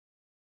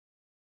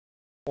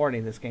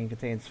Warning, this game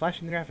contains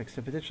flashing graphics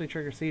to potentially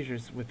trigger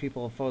seizures with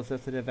people with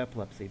photosensitive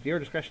epilepsy. Viewer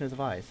discretion is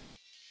advised.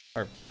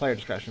 Or player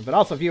discretion, but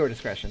also viewer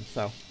discretion,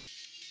 so.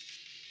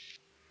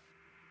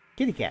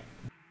 Kitty cat.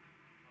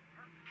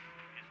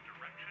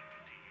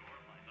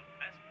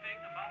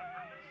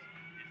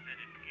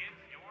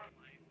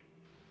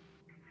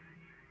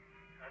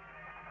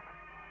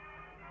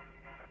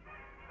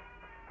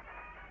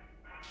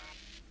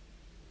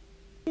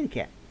 Kitty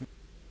cat.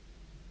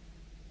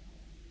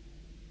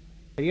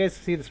 Can you guys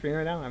see the screen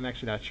right now? I'm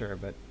actually not sure,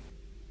 but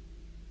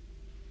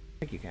I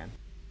think you can.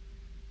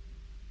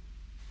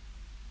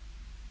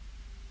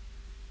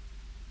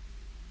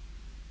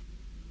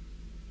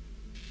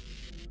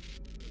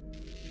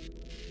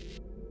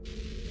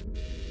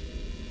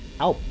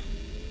 Help.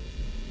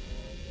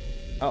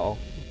 Uh-oh.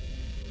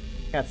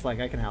 Cat's like,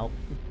 I can help.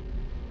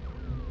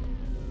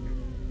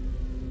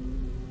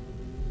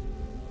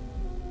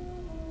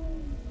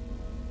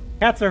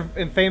 Cats are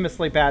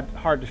infamously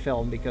hard to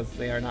film because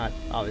they are not,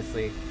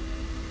 obviously.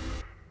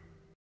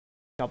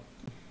 Nope.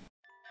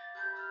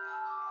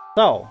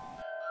 So.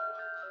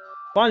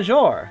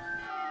 Bonjour.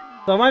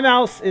 So my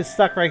mouse is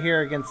stuck right here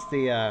against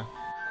the,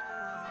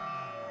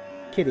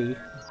 kitty.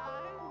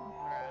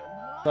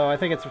 So I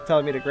think it's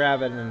telling me to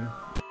grab it and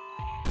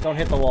don't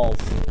hit the walls.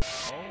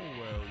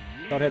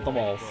 Don't hit the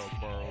walls.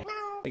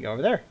 We go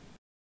over there.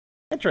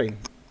 Entering.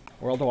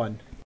 World 1.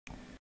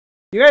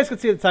 You guys can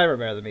see the timer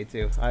better than me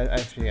too. I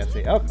actually can't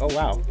see. Oh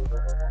wow.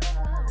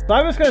 So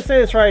I'm just gonna say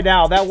this right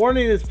now. That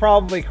warning is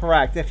probably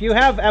correct. If you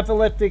have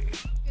epileptic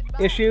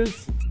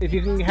issues, if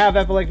you can have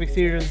epileptic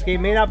seizures, this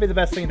game may not be the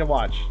best thing to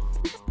watch.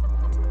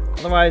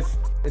 Otherwise,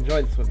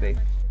 enjoy this with me.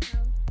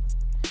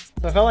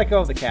 So if I let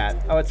go of the cat,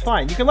 oh, it's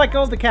fine. You can let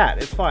go of the cat.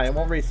 It's fine. It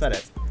won't reset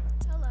it.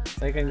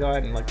 So you can go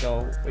ahead and let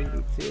go when you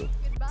need to.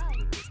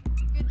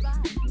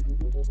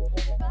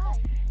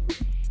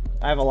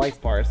 I have a life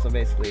bar, so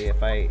basically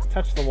if I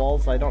touch the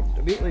walls, I don't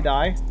immediately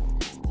die.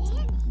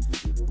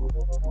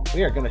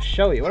 We are going to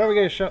show you. What are we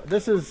going to show?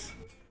 This is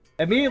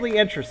immediately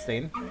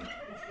interesting.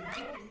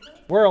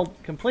 World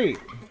complete.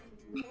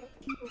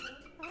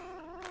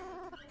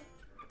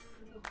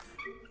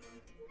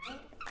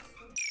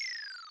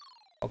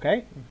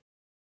 Okay.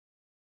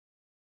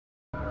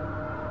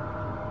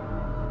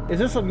 Is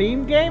this a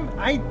meme game?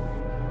 I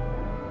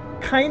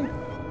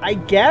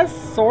guess,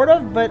 sort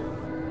of, but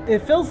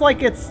it feels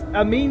like it's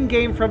a meme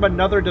game from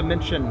another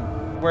dimension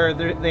where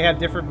they have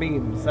different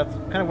memes. That's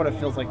kind of what it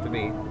feels like to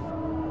me.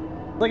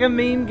 Like a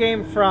meme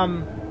game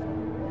from.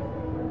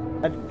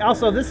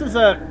 Also, this is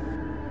a.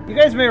 You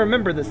guys may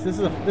remember this. This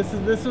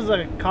was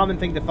a common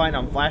thing to find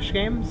on Flash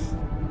games,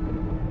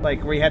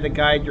 like where you had to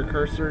guide your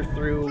cursor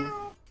through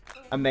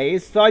a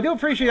maze. So I do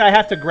appreciate I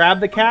have to grab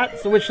the cat,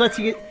 so which lets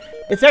you.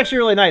 It's actually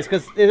really nice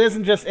because it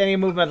isn't just any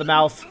movement of the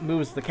mouse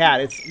moves the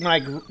cat. It's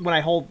when I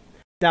hold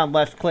down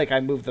left click, I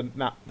move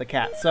the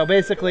cat. So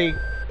basically,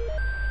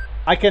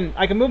 I can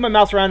move my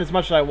mouse around as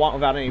much as I want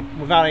without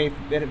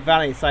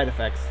any side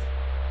effects.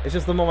 It's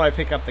just the moment I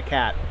pick up the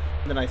cat,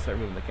 then I start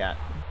moving the cat.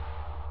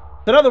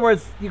 So in other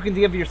words, you can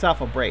give yourself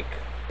a break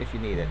if you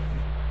need it.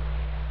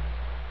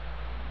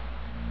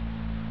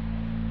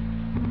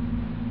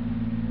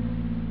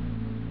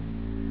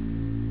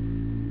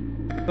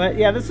 But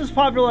yeah, this is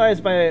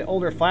popularized by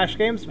older Flash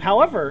games.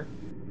 However,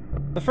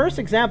 the first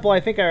example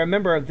I think I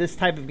remember of this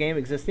type of game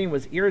existing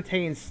was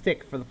Irritating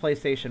Stick for the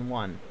PlayStation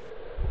 1.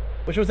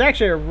 Which was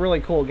actually a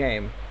really cool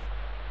game.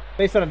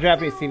 Based on a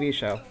Japanese TV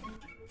show.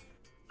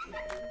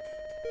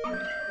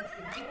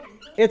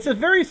 It's a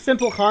very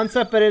simple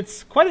concept, but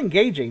it's quite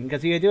engaging,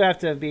 because you do have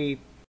to be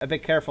a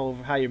bit careful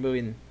of how you're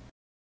moving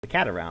the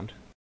cat around.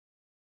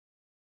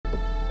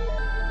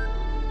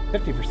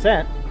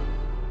 50%?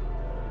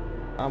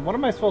 What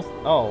am I supposed to...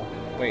 Oh,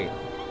 wait.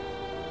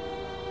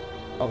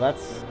 Oh,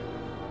 that's...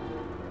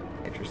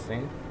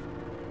 interesting.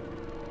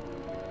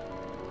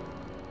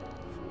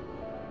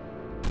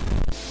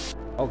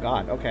 Oh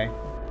god, okay.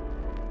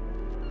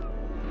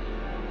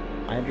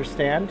 I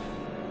understand.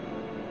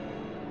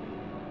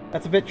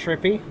 That's a bit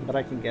trippy, but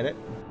I can get it.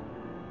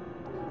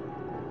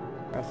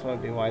 That's what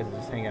would be wise to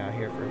just hang out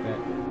here for a bit.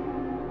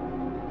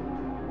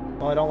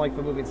 Well, I don't like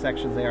the moving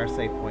sections, they are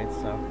save points,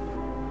 so...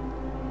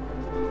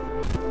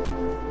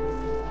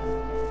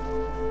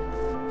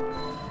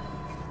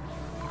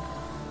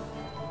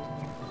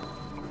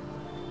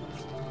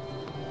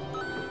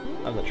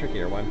 I'm the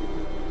trickier one.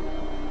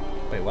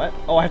 Wait, what?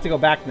 Oh, I have to go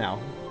back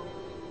now.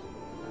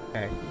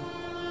 Okay.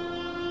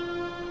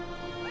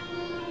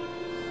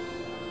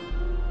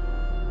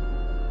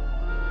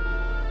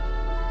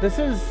 This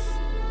is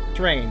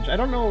strange. I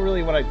don't know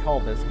really what I'd call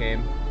this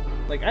game.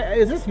 Like,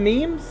 is this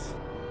memes?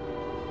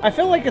 I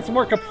feel like it's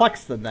more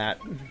complex than that.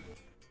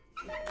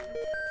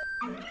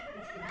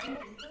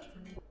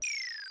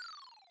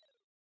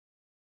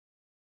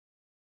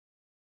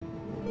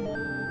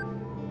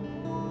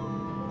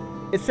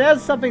 It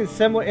says something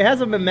similar. It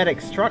has a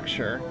mimetic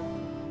structure.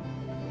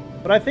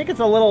 But I think it's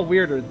a little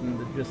weirder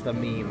than just a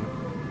meme.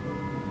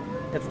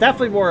 It's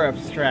definitely more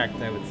abstract,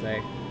 I would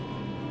say.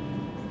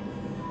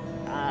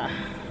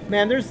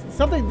 Man,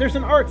 there's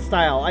an art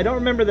style. I don't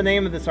remember the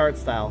name of this art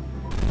style.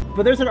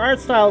 But there's an art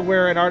style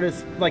where an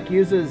artist, like,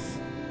 uses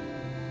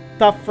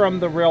stuff from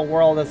the real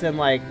world, as in,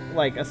 like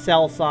a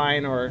sell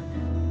sign or,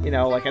 you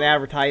know, like an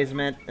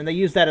advertisement, and they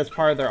use that as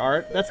part of their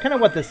art. That's kind of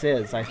what this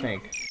is, I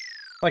think.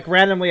 Like,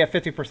 randomly a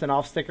 50%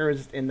 off sticker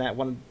is in that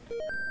one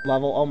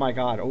level. Oh my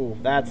god. Oh,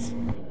 that's...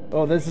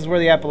 Oh, this is where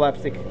the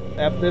epilepsy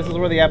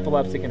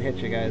can hit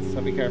you guys,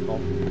 so be careful.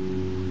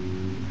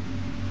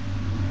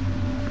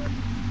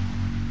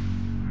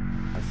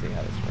 Let's see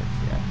how this works,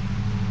 yeah.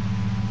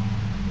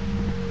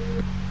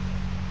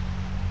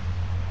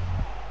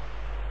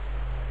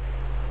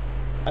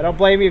 I don't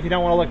blame you if you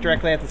don't want to look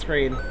directly at the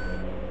screen.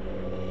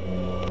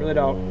 Really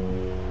don't.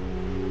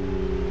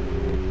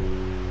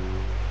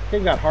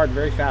 Game got hard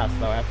very fast,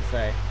 though, I have to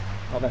say.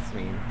 Oh, that's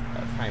mean.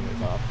 That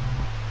timer's off.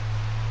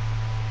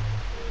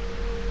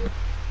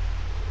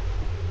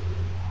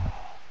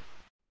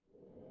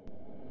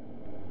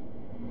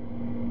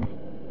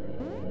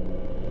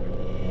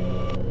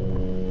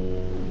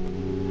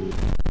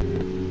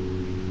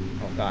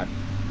 Oh, God.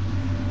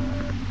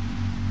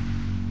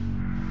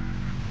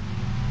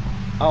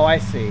 Oh, I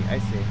see. I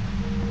see.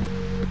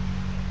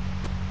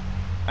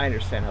 I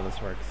understand how this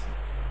works.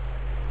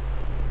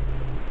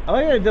 I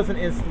like that it doesn't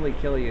instantly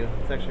kill you.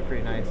 It's actually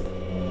pretty nice.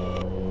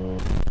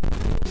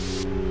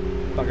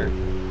 Bugger.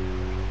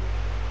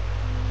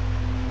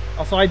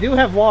 Also, I do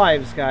have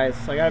lives, guys,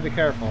 so I gotta be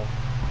careful.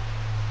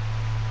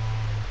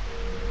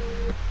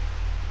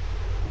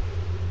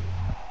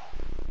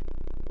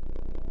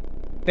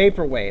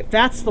 Vaporwave.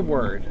 That's the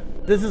word.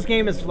 This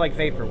game is like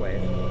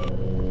Vaporwave.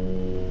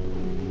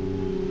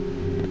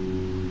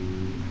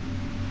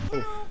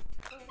 Oof.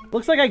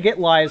 Looks like I get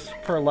lives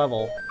per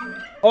level.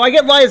 Oh, I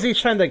get lives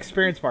each time the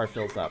experience bar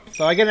fills up.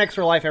 So I get an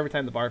extra life every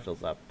time the bar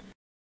fills up.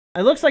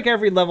 It looks like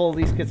every level at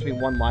least gets me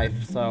 1 life,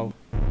 so...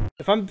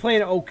 If I'm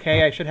playing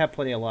okay, I should have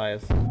plenty of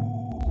lives.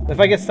 If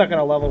I get stuck on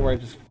a level where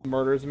it just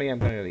murders me, I'm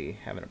going to be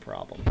having a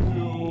problem.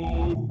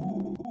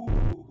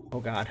 Oh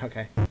god,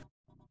 okay.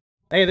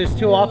 Hey, there's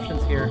 2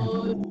 options here.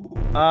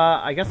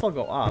 I guess I'll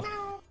go up.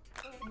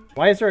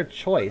 Why is there a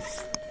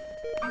choice?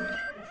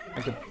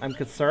 I'm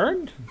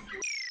concerned?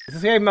 Is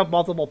this game have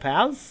multiple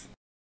paths?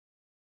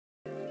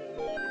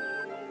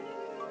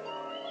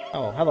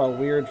 Oh, hello,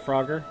 weird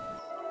Frogger.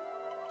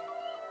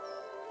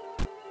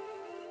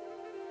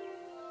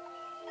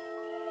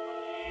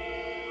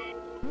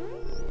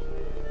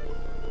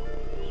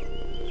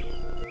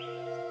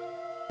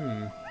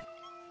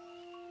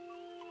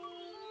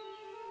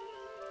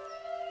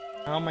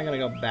 How am I gonna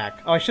go back?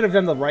 Oh, I should have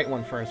done the right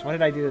one first. Why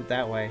did I do it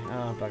that way?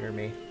 Oh, bugger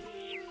me.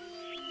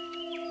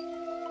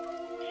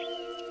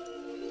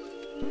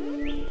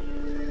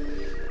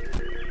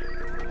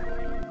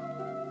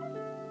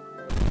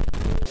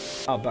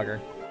 Oh, bugger.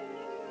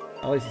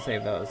 At least you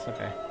saved those.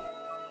 Okay.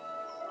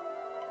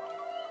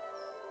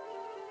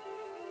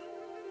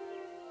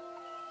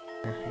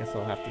 I guess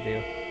I'll have to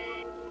do.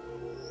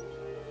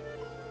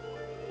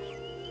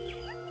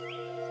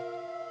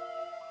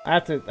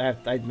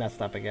 I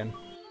messed up again.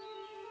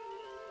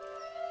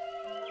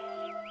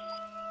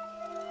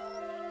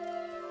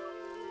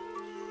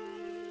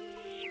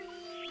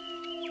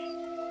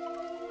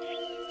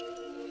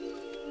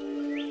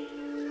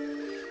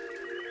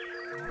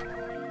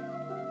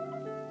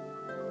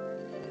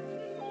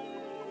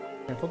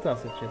 Gentle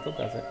does it, gentle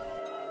does it.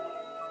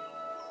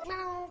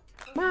 Meow.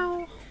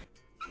 Meow.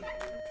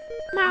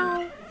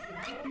 Meow.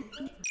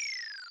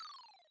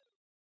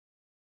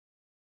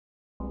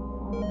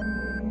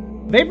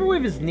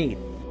 Vaporwave is neat,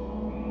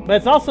 but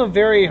it's also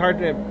very hard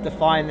to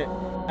define.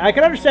 I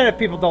can understand if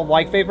people don't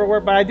like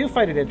Vaporwave, but I do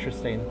find it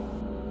interesting.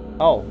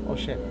 Oh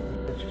shit.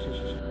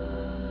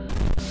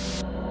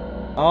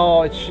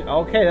 Oh, it's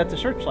okay. That's a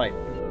searchlight.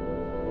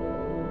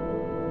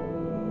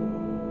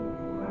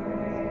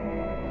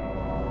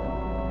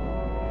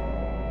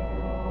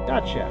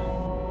 Gotcha.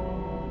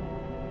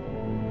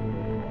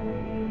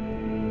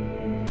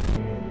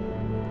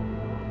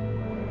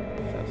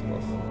 That's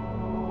close.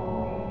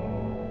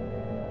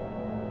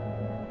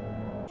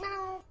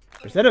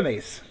 There's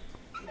enemies.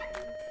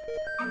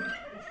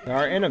 There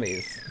are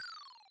enemies.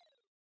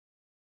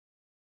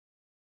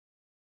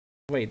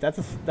 Wait, that's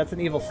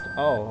an evil.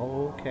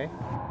 Oh, okay.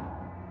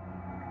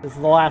 This is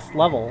the last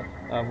level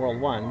of World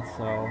 1,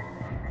 so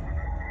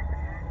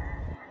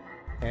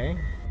okay.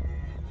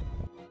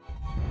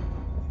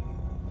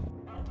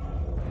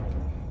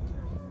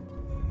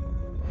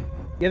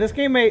 Yeah, this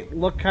game may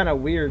look kind of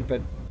weird,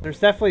 but there's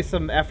definitely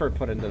some effort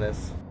put into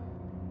this.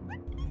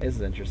 This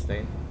is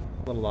interesting.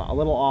 A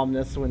little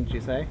ominous, wouldn't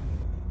you say?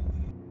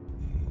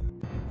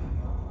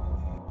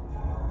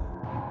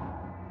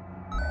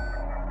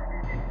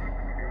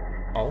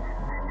 Oh.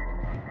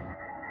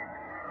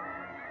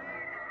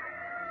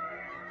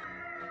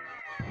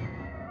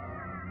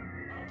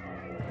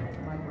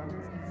 My brothers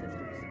and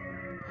sisters,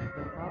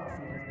 the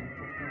prophecy has been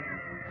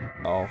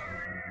fulfilled. Oh.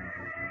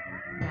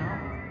 Now is the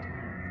time for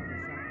the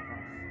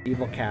sacrifice.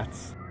 Evil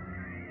cats.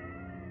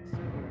 So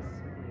wait.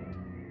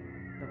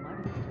 The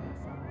mighty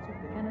Sun took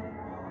the Kenneth.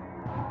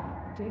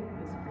 Take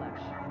this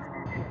flesh and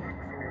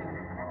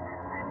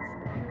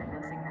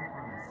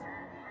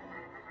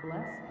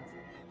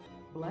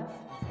Bless.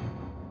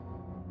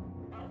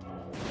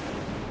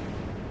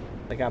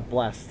 They got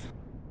blessed.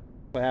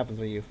 What happens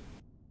when you...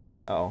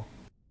 Uh-oh.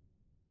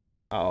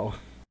 Uh-oh.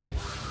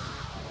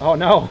 Oh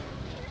no!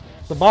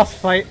 The boss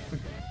fight!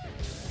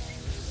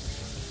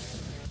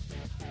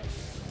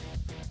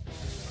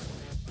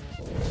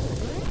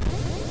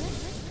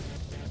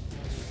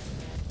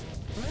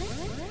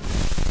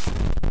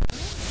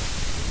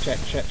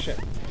 Shit.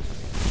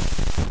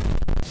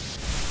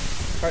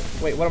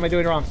 Wait, what am I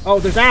doing wrong? Oh,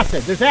 there's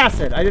acid! There's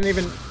acid! I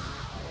didn't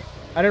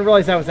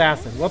realize that was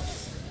acid.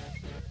 Whoops.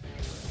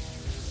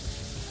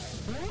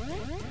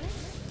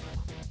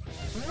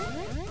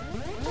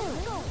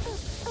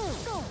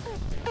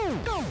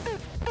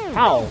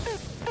 How?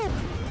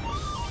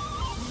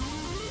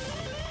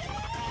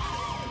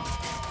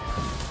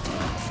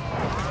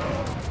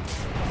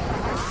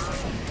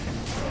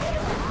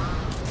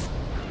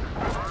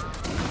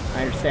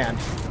 I understand.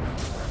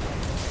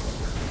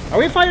 Are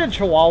we fighting a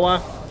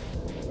Chihuahua?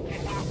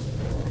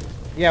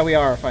 Yeah, we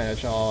are fighting a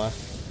Chihuahua.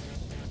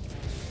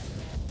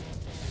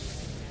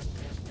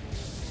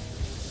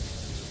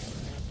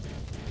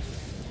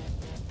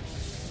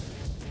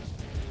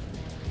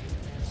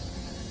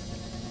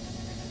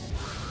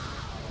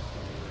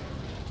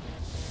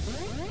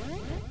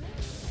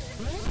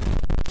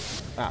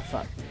 Ah,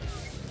 fuck.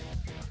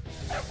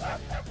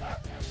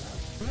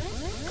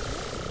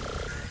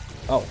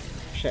 Oh,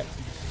 shit.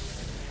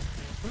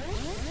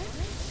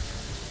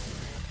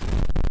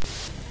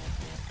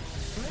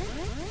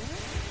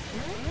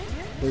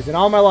 Losing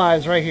all my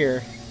lives right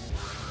here.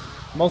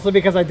 Mostly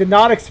because I did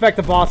not expect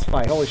a boss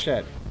fight. Holy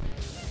shit.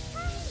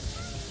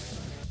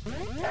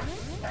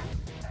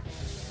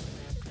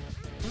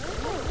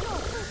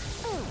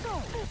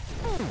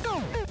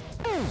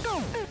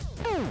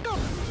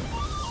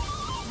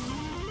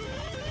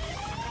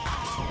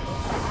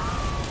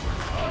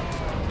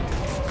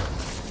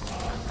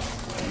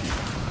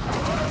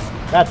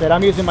 That's it.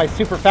 I'm using my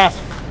super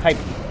fast type.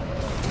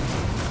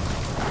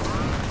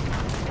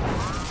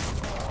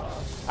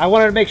 I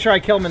wanted to make sure I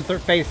kill him in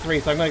phase 3,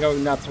 so I'm going to go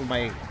nuts with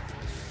my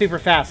super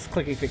fast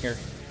clicky finger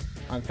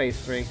on phase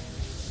 3.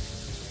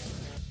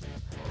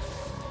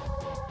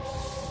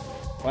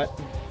 What?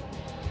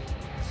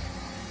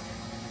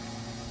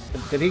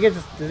 Did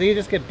he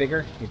just get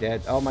bigger? He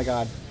did. Oh my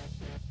god.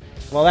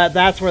 Well,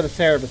 that's where the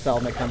Cerebus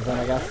element comes in,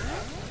 I guess.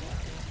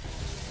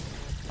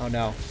 Oh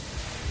no.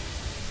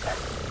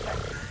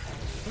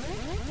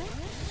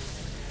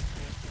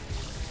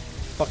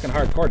 Fucking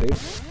hardcore, dude.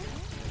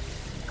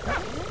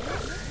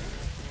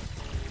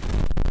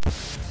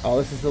 Oh,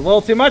 this is a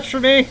little too much for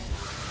me.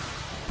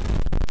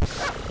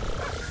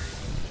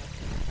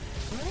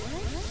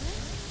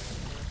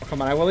 Oh,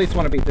 come on, I at least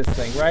want to beat this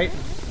thing, right?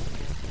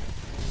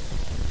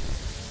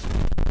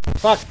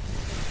 Fuck!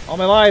 All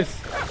my lives!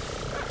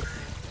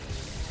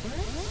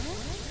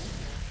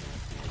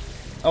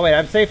 Oh wait,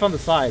 I'm safe on the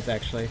sides,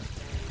 actually.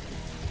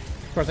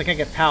 Of course, I can't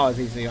get POW as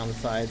easy on the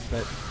sides,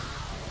 but...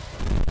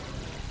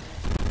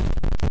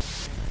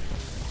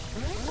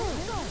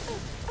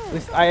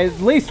 I at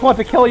least want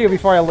to kill you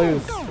before I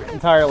lose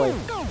entirely.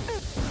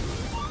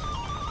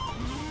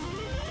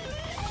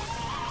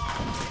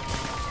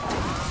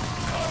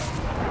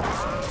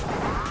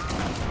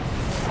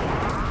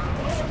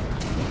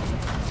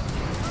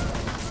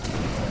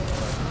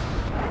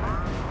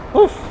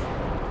 Oof.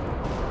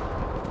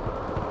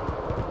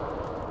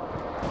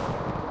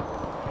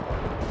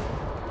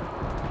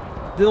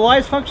 Do the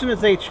lives function as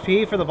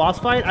HP for the boss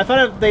fight? I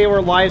thought they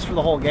were lives for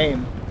the whole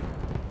game.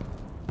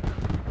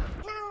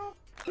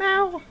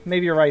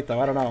 Maybe you're right, though.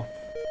 I don't know.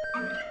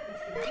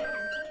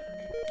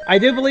 I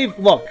do believe...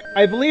 Look,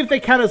 I believe they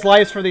count as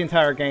lives for the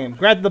entire game.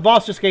 Granted, the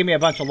boss just gave me a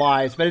bunch of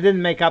lives, but it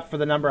didn't make up for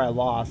the number I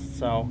lost,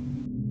 so...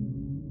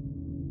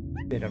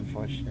 Bit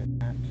unfortunate.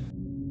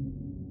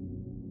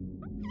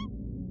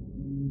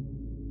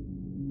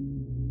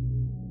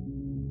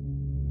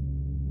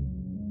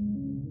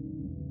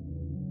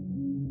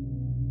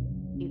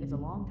 It is a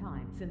long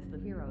time since the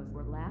heroes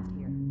were last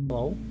here.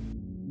 Hello?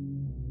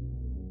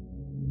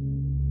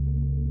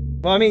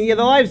 Well, I mean, yeah,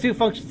 the lives do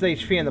function as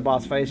HP in the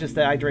boss fight. It's just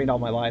that I drained all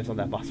my lives on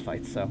that boss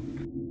fight, so...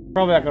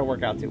 Probably not going to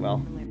work out too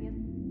well.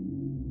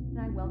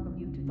 I welcome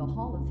you to the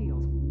Hall of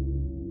Seals.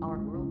 Our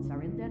worlds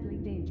are in deadly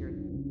danger,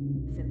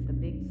 since the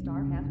big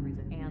star has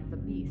risen and the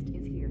beast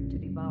is here to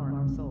devour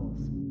our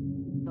souls.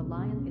 The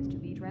lion is to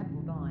be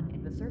trampled on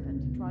and the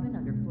serpent trodden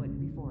underfoot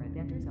before it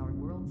enters our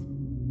worlds.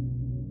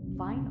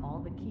 Find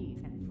all the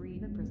keys and free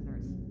the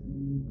prisoners.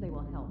 They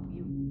will help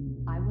you.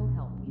 I will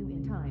help you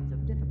in times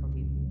of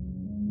difficulty.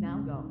 Now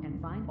go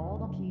and find all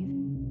the keys.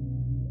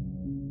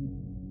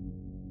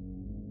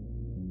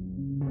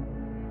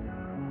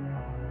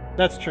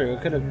 That's true.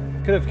 It could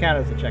have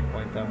counted as a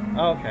checkpoint, though.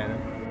 Oh, okay, then.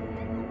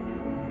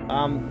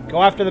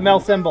 Go after the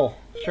Mel symbol.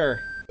 Sure.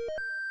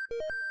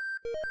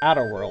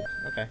 Outer world.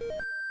 Okay.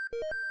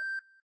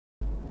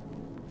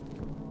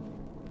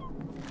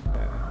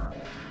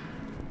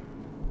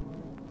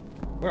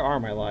 Where are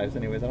my lives,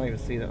 anyways? I don't even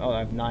see them. Oh, I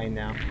have 9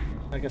 now.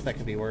 I guess that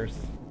could be worse.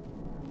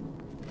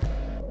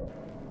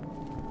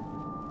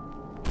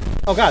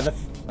 Oh god,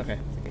 that's... okay.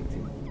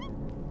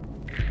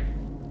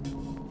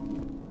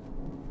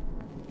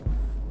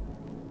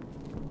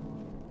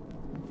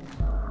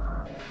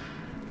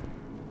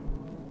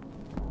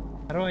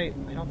 How do I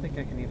don't think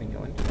I can even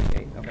go into the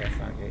gate. Okay, it's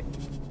not a gate.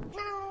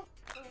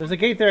 There's a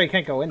gate there I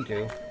can't go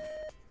into.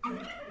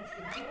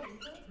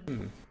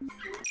 Hmm.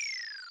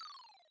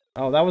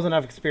 Oh, that was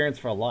enough experience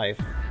for a life.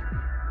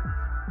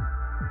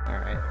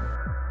 Alright.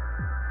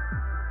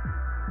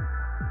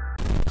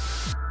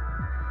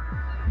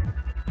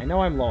 I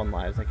know I'm low on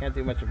lives. I can't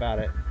do much about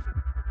it.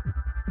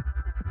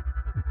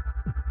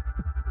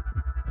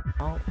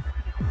 Oh.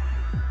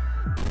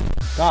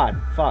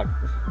 God, fuck.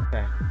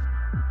 Okay.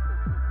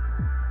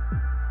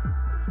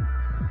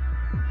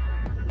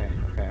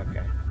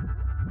 Okay.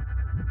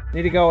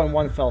 Need to go in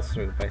one fell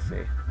swoop, I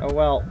see. Oh,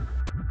 well,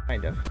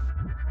 kind of.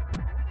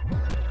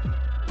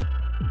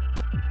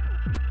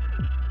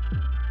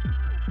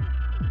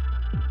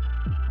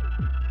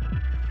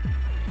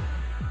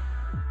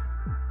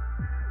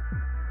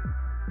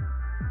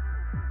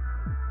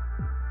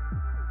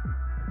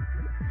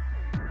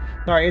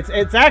 Sorry,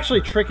 it's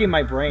actually tricking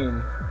my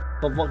brain.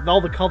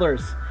 All the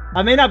colors.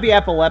 I may not be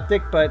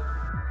epileptic, but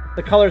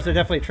the colors are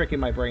definitely tricking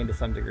my brain to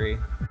some degree.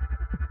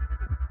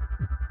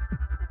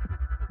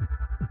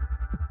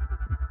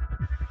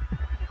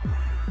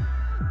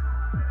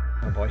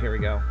 Oh boy, here we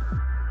go.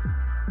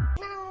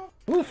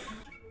 Oof.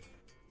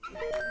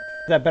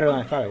 Is that better than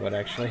I thought it would,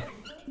 actually?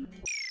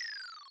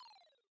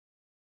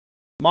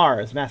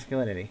 Mars,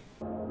 masculinity.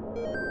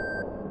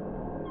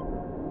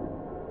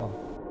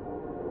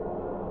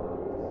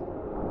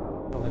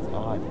 Oh, that's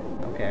odd.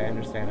 Okay, I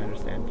understand.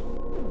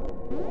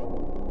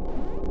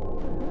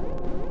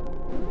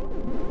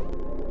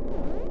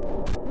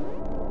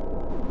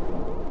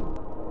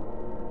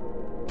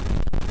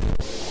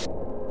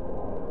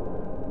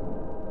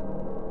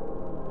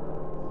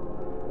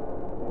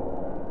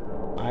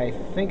 I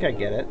think I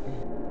get it.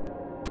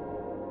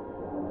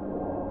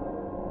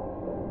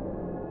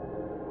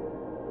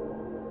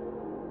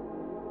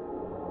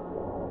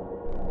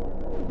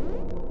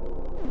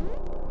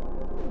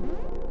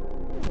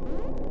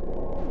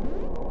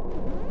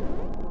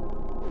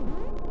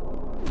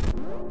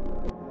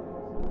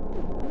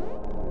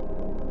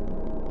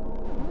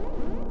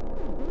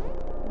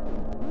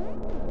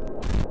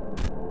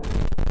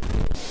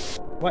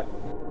 What?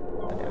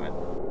 God damn it.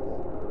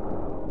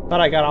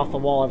 Thought I got off the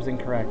wall. I was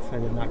incorrect. I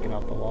did not get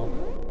off the wall.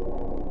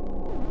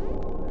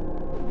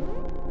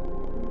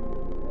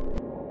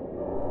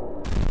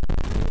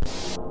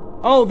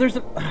 Oh, there's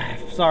a...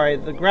 Sorry,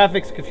 the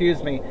graphics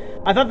confused me.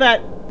 I thought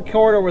that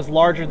corridor was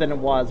larger than it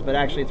was, but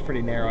actually it's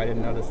pretty narrow. I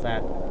didn't notice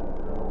that.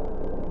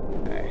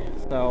 Okay,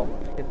 so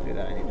to get through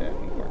that, I need to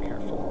be more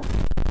careful.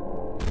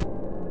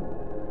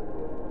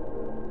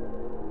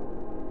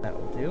 That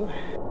will do.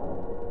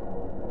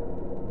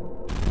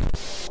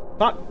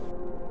 Fuck!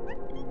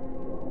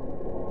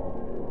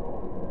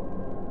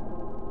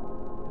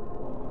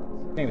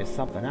 Maybe it's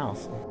something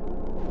else.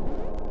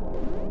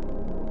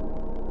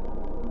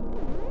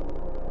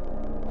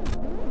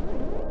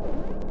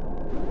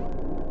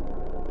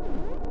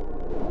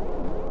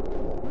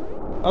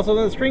 Also,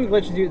 when the screen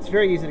glitches you, it's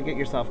very easy to get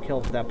yourself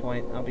killed at that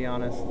point, I'll be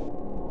honest.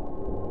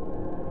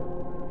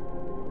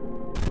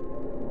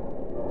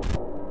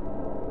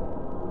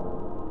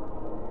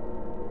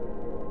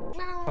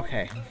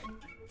 Okay.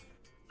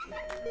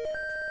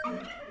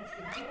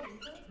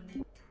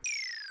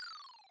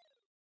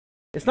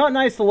 It's not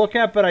nice to look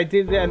at, but I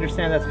do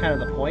understand that's kind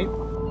of the point.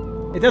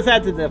 It does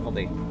add to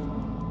difficulty.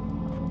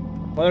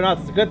 Whether or not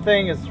it's a good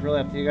thing is really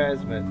up to you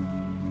guys, but...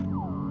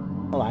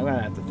 Hold on, I'm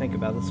gonna have to think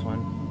about this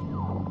one.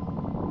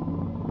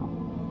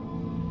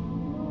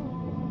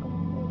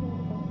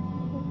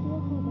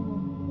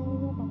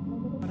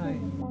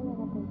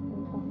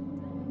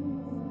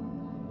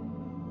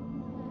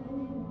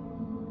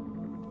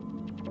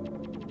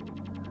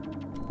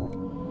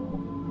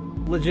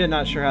 Legit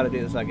not sure how to do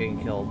this without getting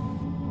killed.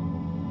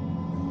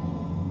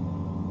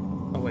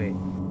 Oh wait.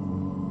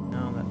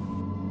 No, that...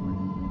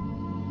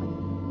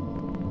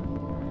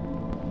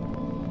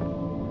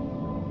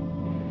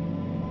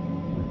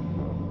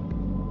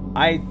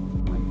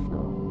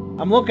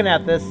 I'm looking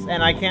at this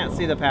and I can't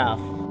see the path.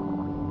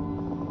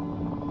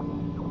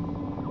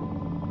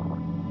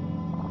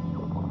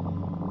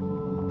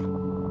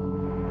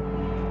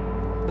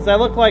 Because I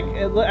look like...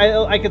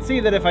 I could see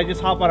that if I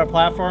just hop on a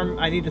platform,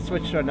 I need to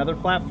switch to another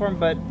platform,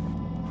 but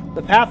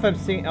the path I'm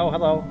seeing... Oh,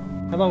 hello.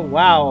 Hello,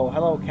 wow.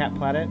 Hello, Cat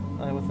Planet.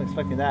 I wasn't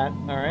expecting that.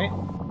 Alright.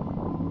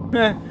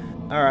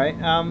 Alright,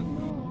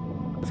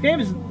 this game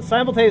is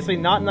simultaneously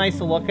not nice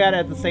to look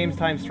at the same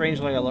time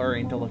strangely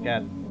alluring to look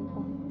at.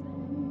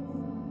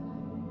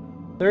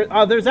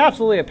 There's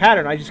absolutely a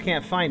pattern, I just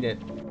can't find it.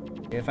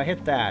 If I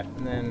hit that,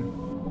 and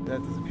then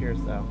that disappears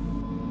though.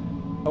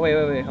 Oh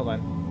wait, hold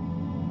on.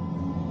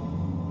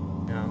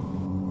 No.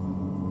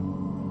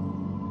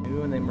 Maybe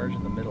when they merge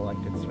in the middle I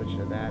could switch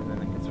to that, and then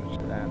I could switch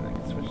to that, and I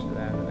could switch to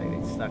that, and then I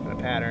get stuck in a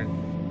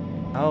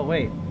pattern. Oh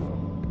wait.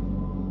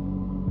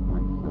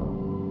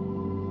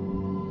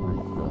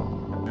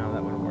 No,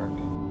 that wouldn't work.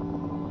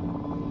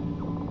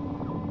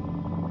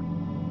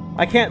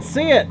 I can't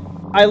see it!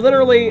 I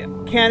literally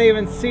can't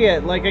even see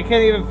it. Like, I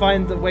can't even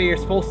find the way you're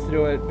supposed to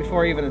do it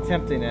before even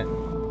attempting it.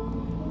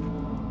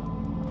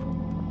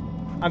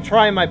 I'm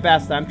trying my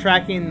best. I'm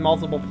tracking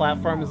multiple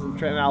platforms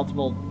and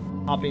multiple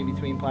hopping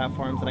between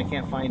platforms, and I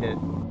can't find it.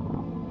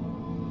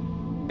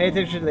 Pay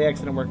attention to the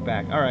exit and work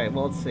back. Alright,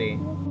 well, let's see.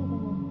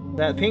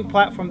 That pink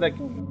platform that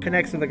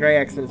connects to the gray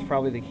exit is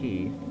probably the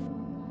key.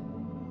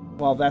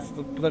 Well, that's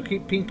the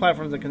pink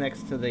platform that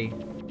connects to the...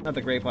 Not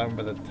the gray platform,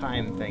 but the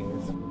time thing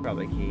is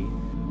probably key.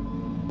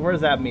 Where does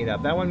that meet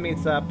up? That one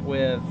meets up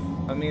with...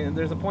 I mean,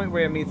 there's a point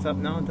where it meets up...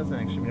 No, it doesn't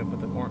actually meet up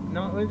with the orange.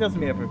 No, it doesn't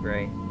meet up with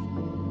gray.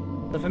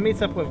 So if it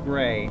meets up with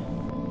gray...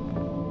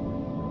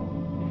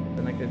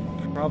 Then I could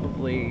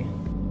probably...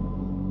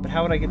 But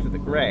how would I get to the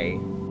gray?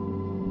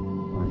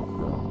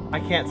 I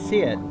can't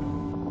see it.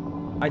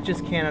 I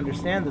just can't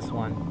understand this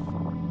one.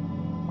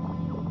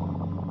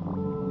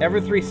 Every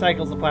 3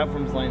 cycles the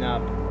platforms line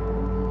up.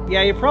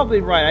 Yeah, you're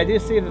probably right. I do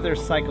see that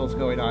there's cycles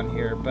going on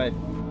here, but...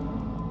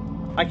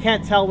 I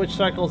can't tell which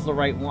cycle is the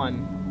right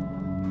one.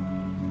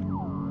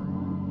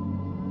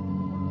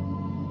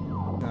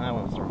 No, that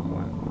one's the wrong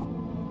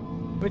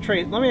one.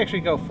 Let me actually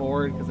go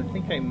forward, because I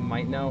think I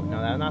might know.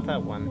 No, not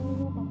that one.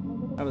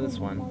 How about this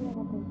one?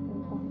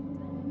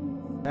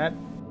 That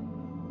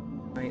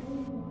might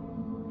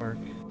work.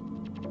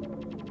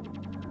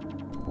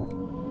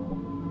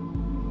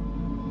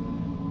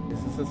 Is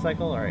this a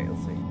cycle? Alright,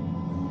 let's see.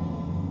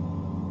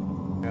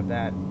 Grab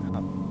that.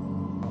 Up.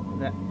 Oh,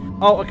 that.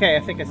 Oh, okay, I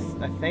think. And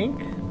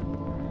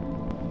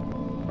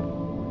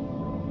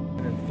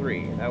then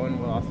 3. That one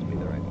will also be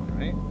the right one,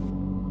 right?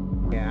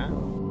 Yeah.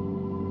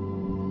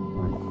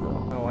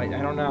 Oh, I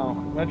don't know.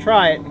 I'm gonna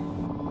try it.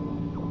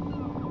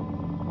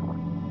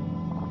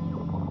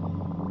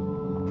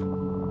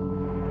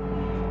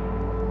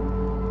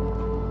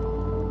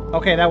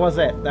 Okay, that was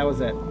it. That was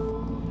it.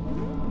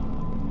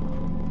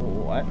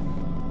 What?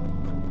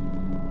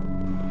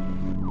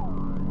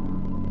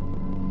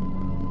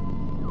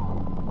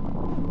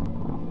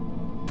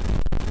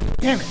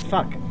 Damn it,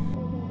 fuck.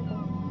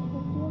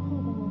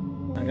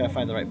 I gotta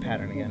find the right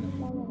pattern again.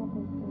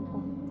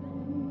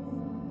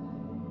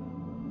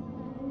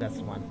 That's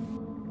the one.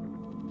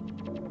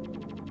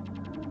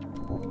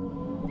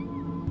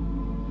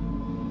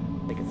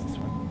 I think it's this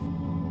one.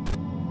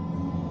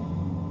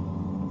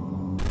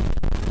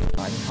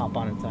 Oh, I didn't hop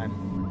on in time.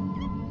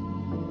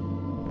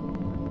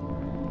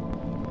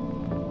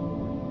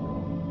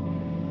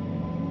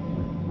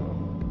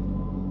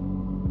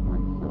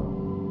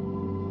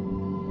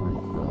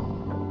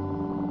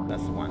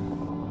 That's the one.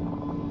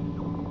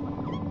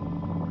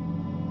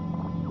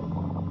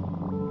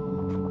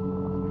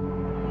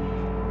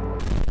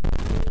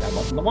 That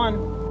wasn't the one.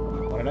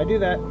 Why did I do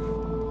that?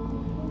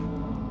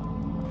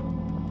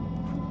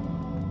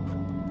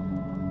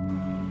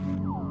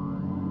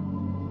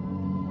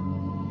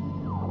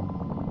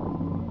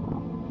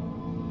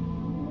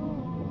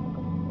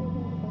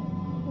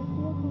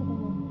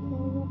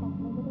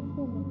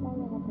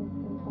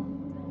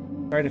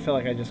 Starting to feel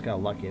like I just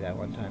got lucky that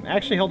one time.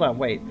 Actually, hold on,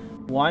 wait.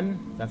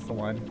 1? That's the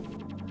one.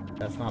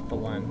 That's not the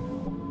one.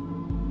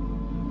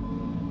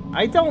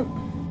 I don't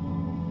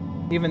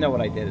even know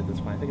what I did at this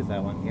point. I think it's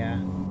that one. Yeah.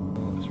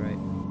 That looks right.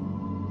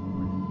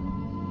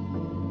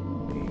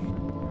 3,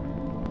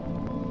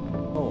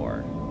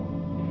 4.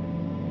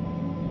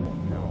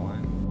 No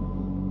one.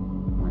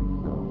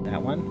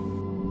 That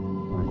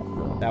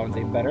one. That one's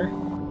even better.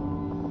 1.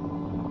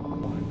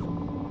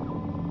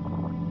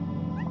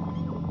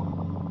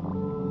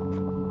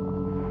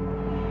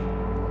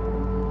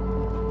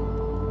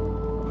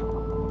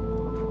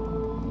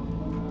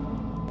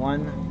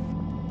 One,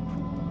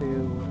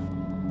 2,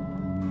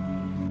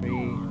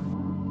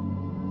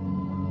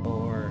 3,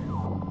 4,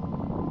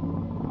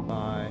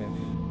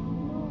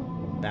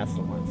 5. That's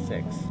the one.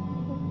 6.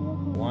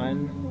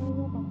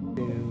 1,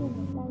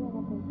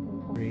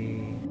 2,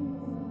 3,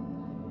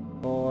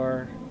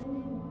 4,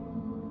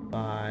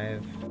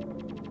 5.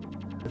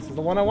 This is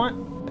the one I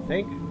want, I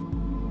think.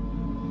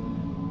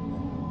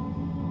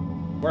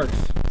 Works.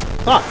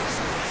 Fuck!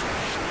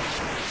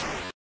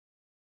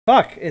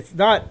 Fuck! It's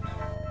not...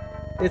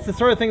 It's the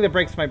sort of thing that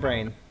breaks my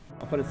brain.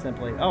 I'll put it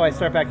simply. Oh, I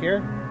start back here?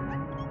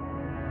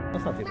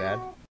 That's not too bad.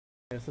 What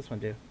does this one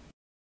do?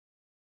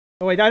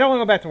 Oh wait, I don't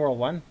want to go back to World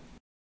 1.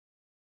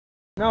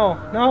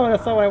 No, no,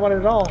 that's not what I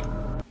wanted at all.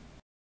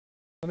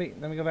 Let me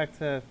go back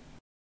to...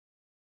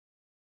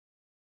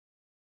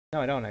 No,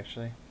 I don't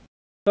actually.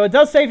 So it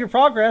does save your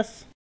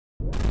progress.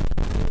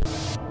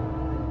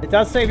 It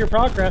does save your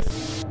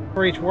progress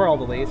for each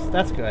world at least.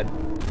 That's good.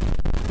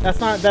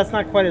 That's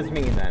not quite as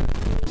mean then.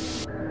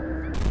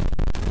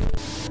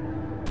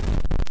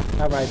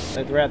 Alright,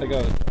 I'd rather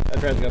go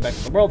back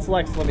to the world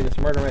select, so let me just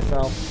murder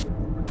myself.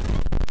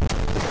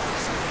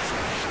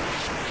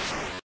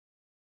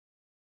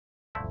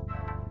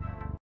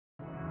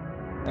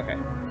 Okay. I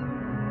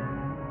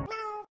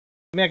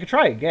mean, I could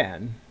try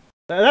again.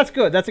 That's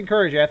good, that's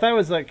encouraging. I thought it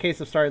was a case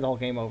of starting the whole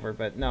game over,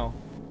 but no.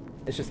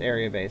 It's just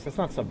area-based. That's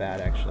not so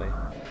bad, actually.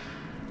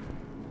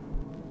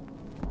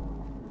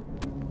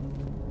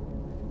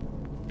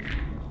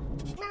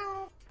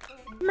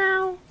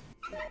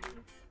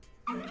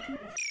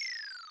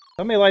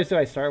 How many lives do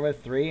I start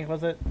with? 3,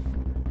 was it?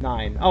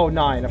 9. Oh,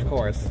 9, of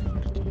course.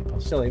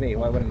 Silly me,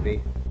 why wouldn't it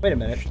be? Wait a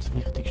minute.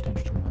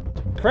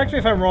 Correct me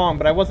if I'm wrong,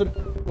 but I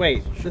wasn't...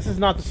 Wait, this is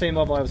not the same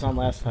level I was on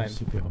last time.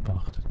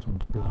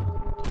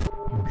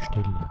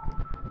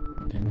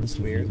 That's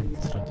weird.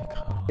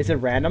 Is it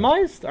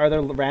randomized? Are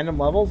there random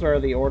levels, or are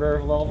the order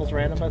of levels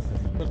randomized to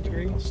some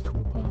degree?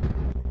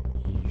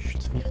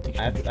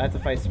 I have to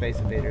fight Space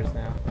Invaders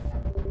now.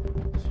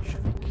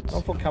 I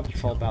don't feel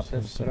comfortable about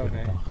this, but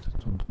okay.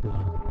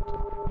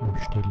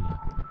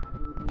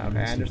 Okay,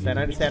 I understand.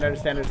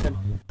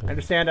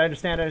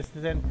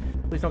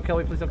 Please don't kill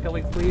me, please.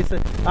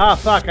 Ah,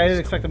 fuck, I didn't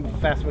expect a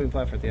fast-moving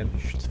platform at the end.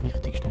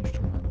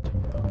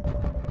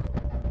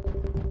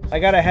 I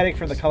got a headache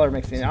from the color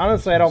mixing.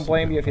 Honestly, I don't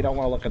blame you if you don't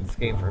want to look at this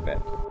game for a bit.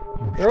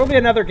 There will be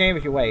another game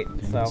if you wait,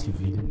 so...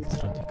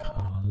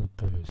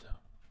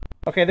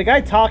 Okay, the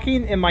guy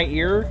talking in my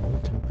ear,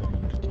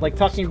 like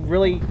talking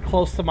really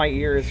close to my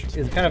ear,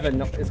 is kind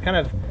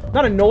of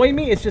not annoying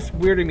me, it's just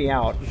weirding me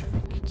out.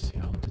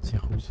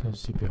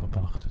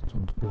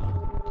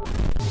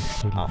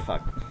 Oh,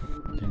 fuck.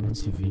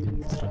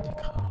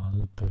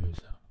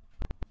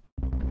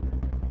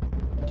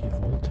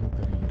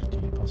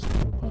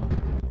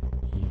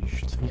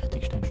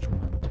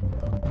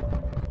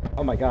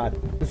 Oh my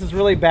god. This is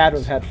really bad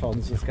with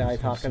headphones, this guy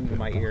talking to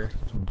my ear.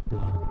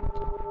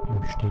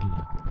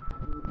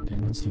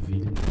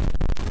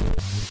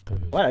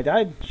 What? I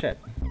died? Shit.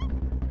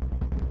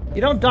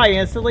 You don't die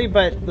instantly,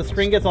 but the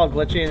screen gets all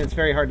glitchy and it's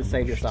very hard to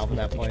save yourself at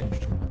that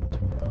point.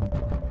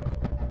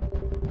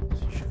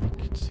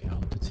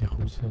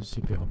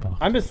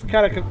 I'm just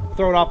kind of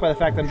thrown off by the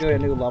fact that I'm doing a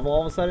new level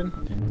all of a sudden.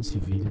 Didn't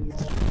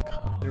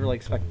really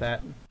expect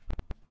that.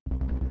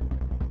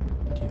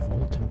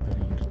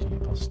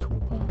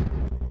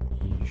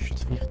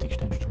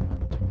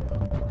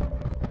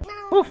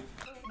 Oof.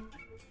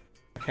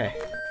 Okay.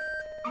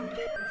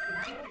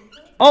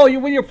 Oh,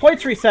 when your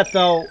points reset,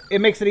 though,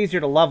 it makes it easier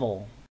to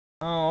level.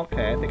 Oh,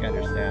 okay, I think I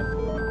understand.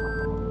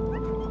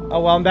 Oh,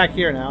 well, I'm back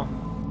here now.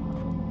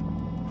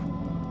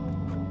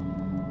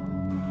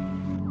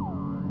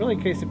 Really a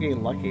case of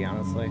getting lucky,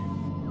 honestly.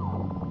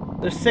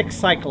 There's 6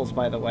 cycles,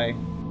 by the way.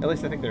 At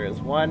least I think there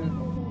is.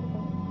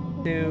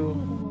 1,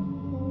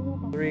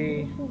 2,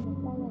 3,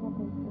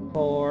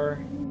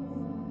 4,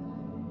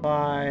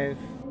 5,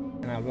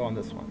 and I'll go on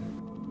this one.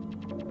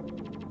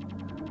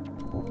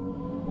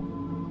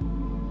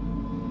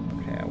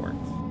 Okay, that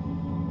works.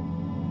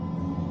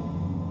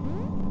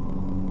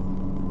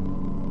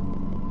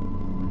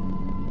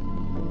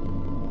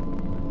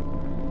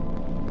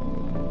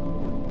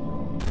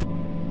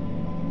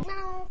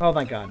 Oh,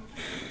 thank God.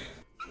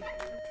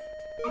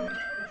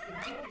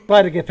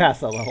 Glad to get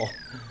past that level.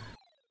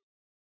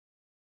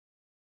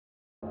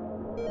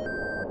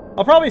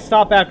 I'll probably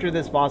stop after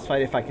this boss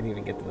fight if I can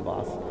even get to the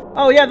boss.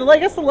 Oh yeah, I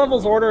guess the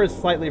levels order is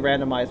slightly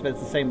randomized, but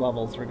it's the same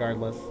levels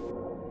regardless.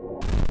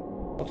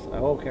 Oops,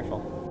 oh, careful.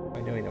 What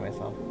am I doing to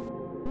myself?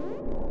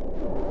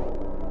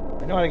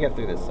 I know how to get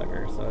through this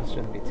sucker, so it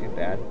shouldn't be too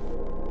bad.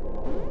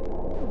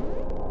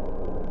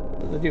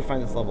 I do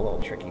find this level a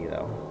little tricky,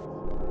 though.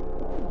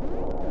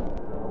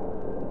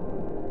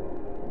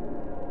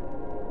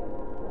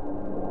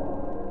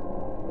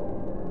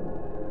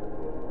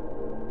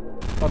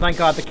 Oh, thank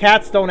God. The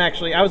cats don't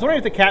actually... I was wondering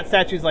if the cat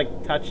statues,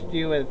 like, touched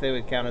you, if they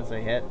would count as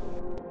a hit.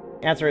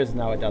 Answer is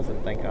no, it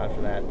doesn't. Thank God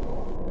for that.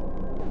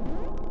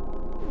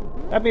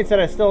 That being said,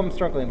 I still am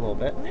struggling a little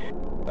bit.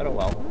 But oh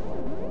well.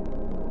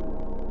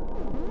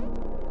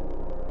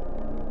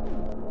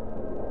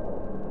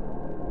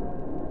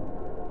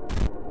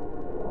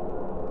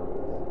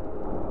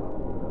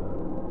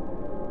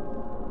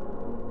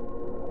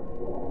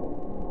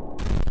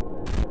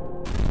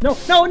 No,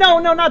 no, no,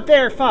 no, not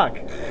there! Fuck!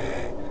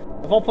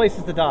 Of all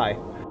places to die.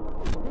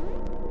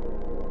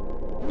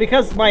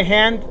 Because my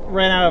hand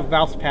ran out of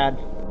mouse pad.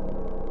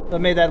 That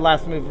made that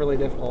last move really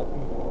difficult.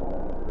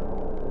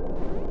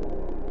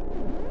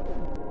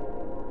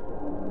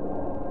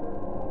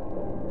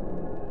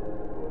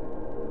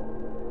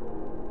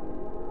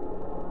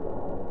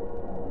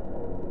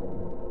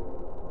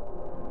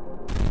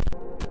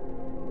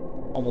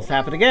 Almost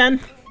happened again.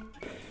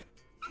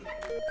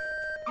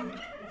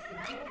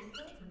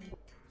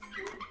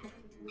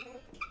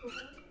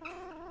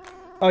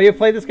 Oh, you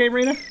played this game,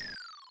 Rena?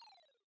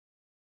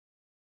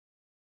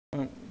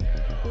 Oh.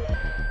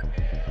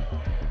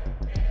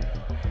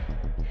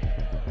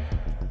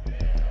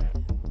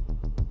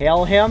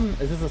 Hail him?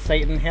 Is this a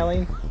Satan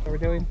hailing that we're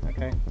doing?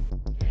 Okay.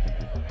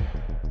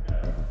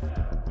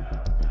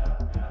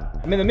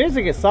 I mean, the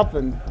music is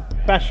something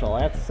special,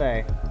 I have to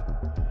say.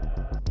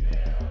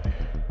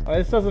 Oh,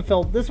 this doesn't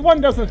feel... This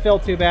one doesn't feel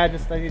too bad,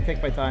 just I need to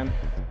take my time.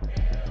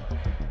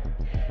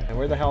 Okay,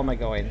 where the hell am I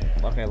going?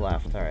 Okay,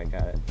 left. Alright,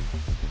 got it.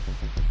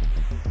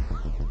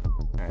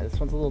 Alright, this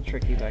one's a little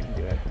tricky, but I can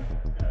do it.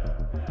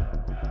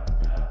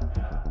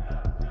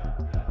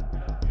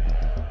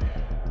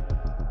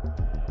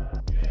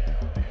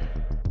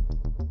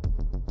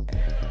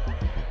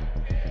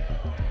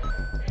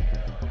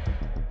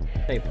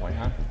 Save point,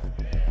 huh?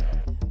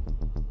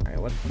 Alright,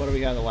 what do we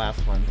got in the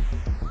last one?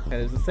 Okay,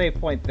 there's a save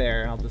point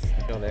there. I'll just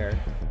go there.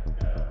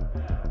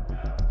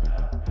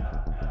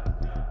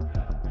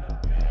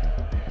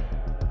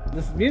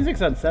 This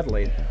music's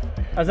unsettling.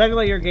 I was acting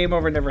like your game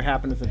over never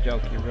happened as a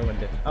joke. You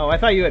ruined it. Oh, I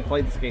thought you had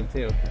played this game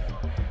too.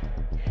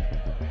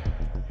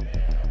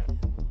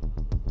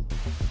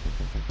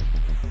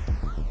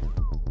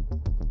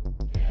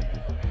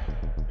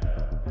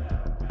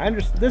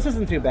 This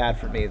isn't too bad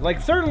for me. Like,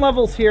 certain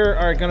levels here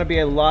are going to be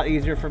a lot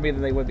easier for me than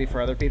they would be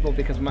for other people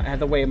because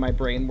the way my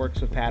brain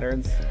works with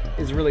patterns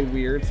is really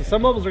weird. So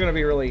some levels are going to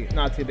be really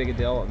not too big a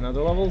deal, and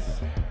other levels...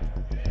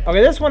 Okay,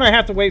 this one I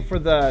have to wait for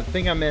the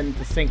thing I'm in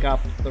to sync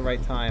up at the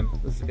right time.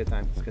 This is a good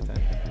time. This is a good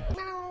time.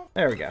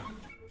 There we go.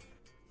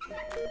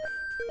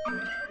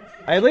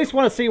 I at least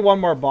want to see one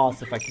more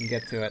boss if I can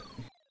get to it.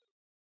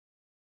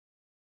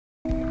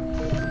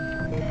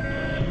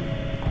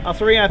 Oh,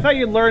 Serena, I thought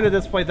you'd learned at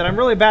this point that I'm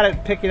really bad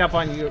at picking up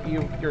on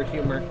your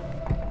humor.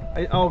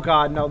 Oh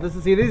god, no, these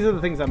are the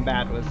things I'm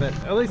bad with, but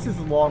at least this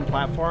is a long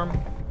platform.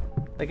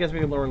 That gives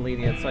me a lower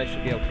lenient, so I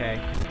should be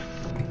okay.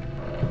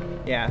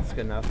 Yeah, it's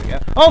good enough, I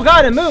guess. Oh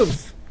god, it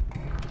moves!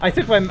 I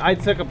took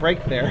a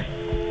break there.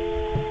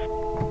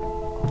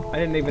 I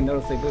didn't even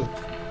notice they moved.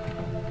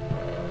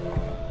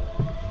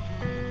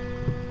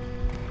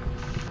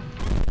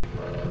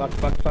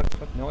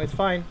 Fuck. No, it's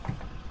fine.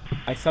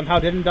 I somehow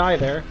didn't die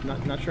there.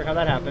 Not sure how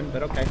that happened,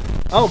 but okay.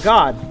 Oh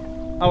god!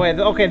 Oh wait,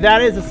 okay,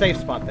 that is a safe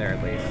spot there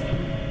at least.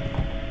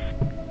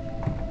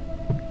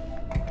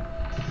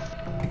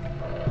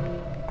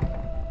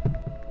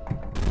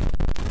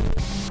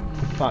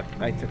 Fuck,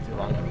 I took too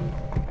long.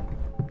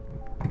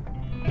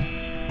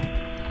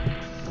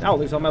 Now I'll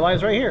lose all my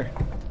lives right here.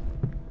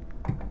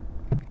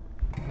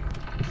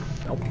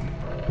 Nope.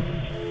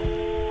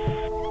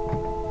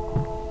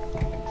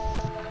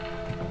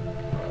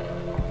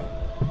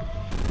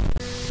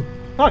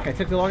 Fuck, I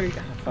took too long.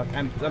 Fuck,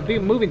 I'm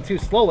moving too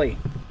slowly.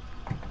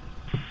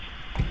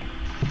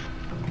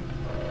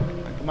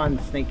 Come on,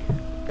 snake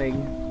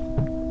thing.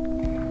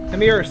 Come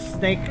here,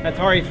 snake.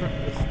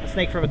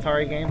 Snake from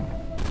Atari game.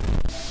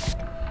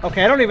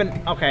 Okay, I don't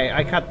even... Okay,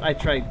 I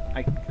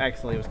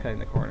actually was cutting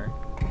the corner.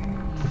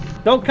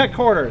 Don't cut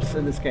corners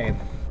in this game.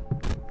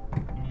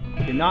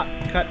 Do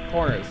not cut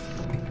corners.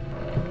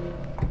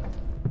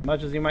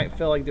 Much as you might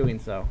feel like doing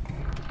so.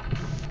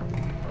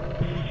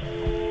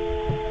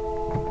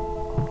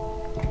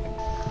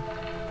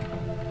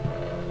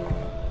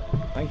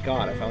 Thank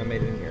God I finally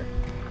made it in here.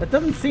 That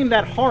doesn't seem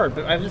that hard,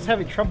 but I was just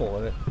having trouble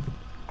with it.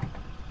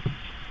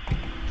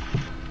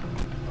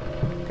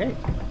 Okay.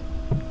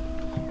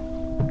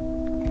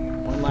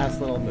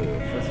 Last little move.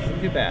 This isn't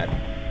too bad.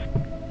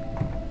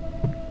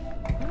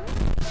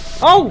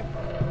 Oh!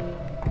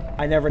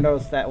 I never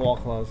noticed that wall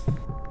closed.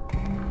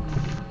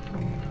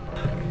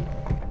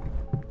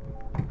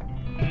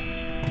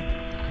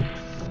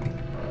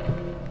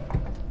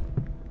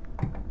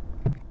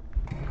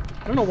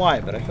 I don't know why,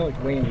 but I feel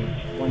like waiting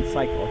one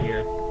cycle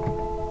here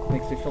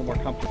makes me feel more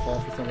comfortable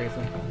for some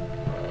reason.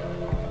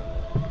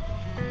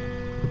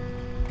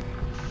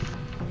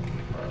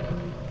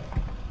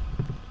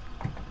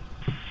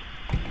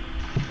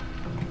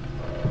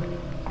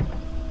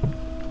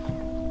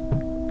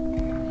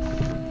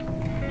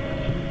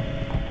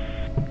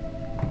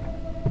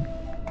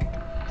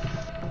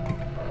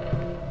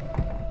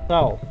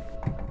 So.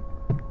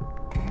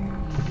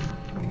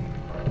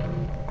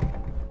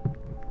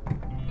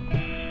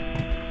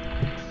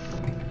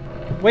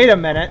 Wait a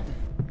minute.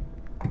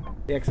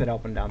 The exit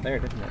opened down there,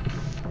 didn't it?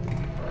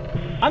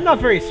 I'm not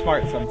very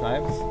smart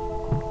sometimes.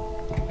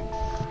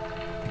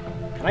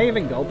 Can I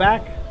even go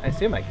back? I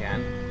assume I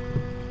can.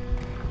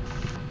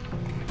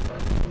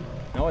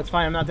 No, it's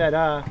fine. I'm not dead.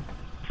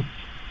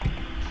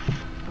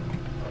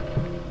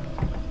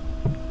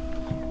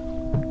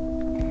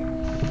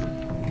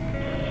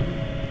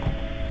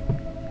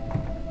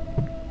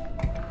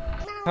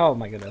 Oh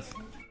my goodness.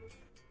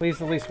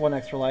 Please, at least one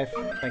extra life.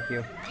 Thank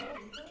you.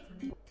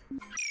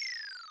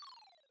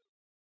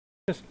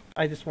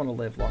 I just want to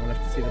live long enough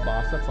to see the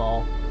boss, that's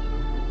all.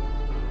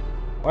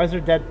 Why is there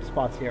dead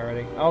spots here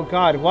already? Oh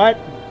god, what?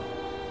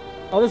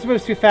 Oh, this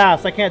moves too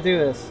fast. I can't do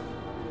this.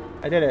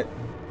 I did it.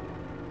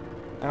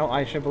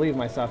 I should believe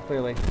myself,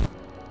 clearly.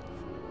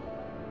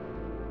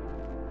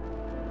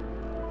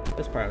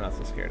 This part I'm not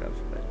so scared of,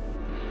 but...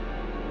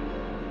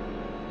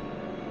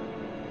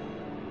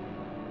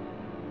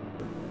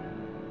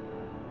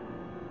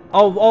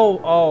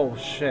 Oh,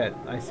 shit.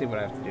 I see what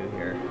I have to do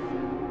here.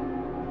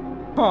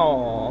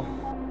 Oh.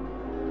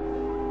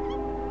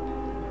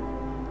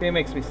 It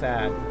makes me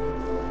sad.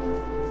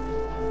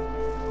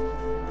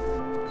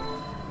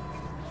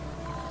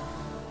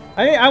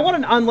 I want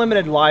an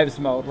unlimited lives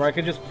mode where I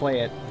could just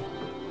play it.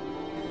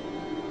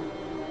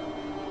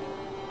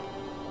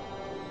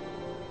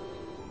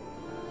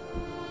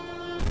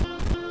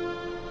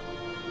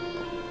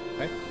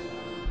 Okay.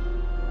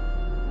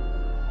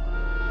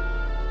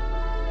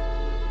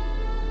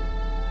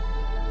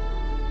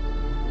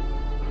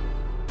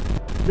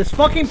 This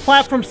fucking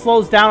platform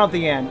slows down at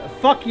the end.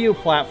 Fuck you,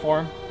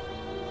 platform.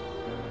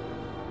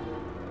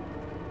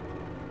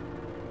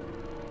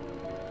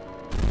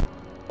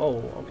 Oh,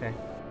 okay.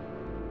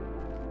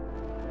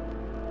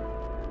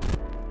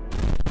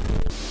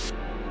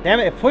 Damn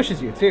it, it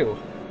pushes you too.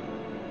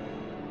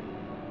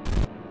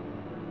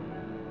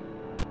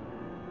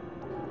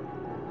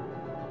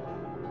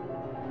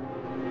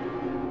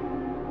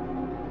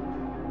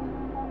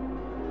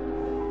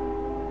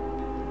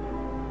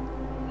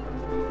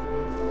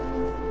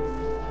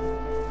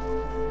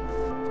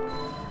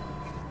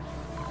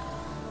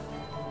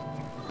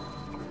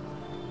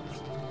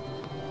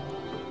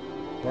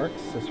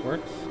 Works, this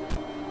works.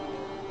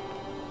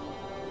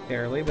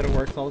 Barely, but it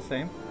works all the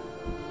same.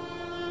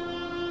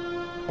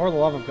 For the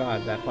love of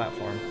God, that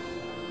platform.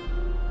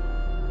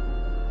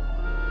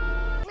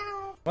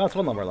 Well, it's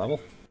one more level.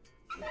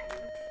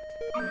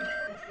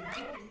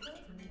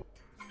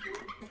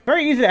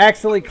 Very easy to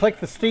accidentally click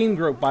the Steam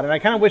group button. I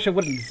kind of wish it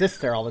wouldn't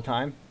exist there all the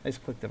time. I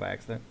just clicked it by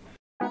accident.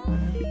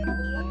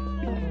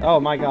 Oh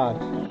my god.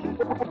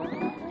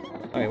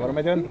 Wait, what am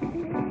I doing?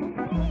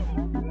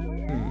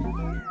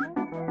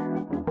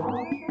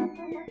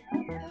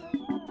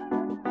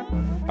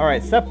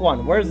 Alright, step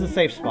one. Where's the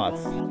safe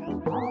spots?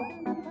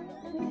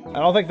 I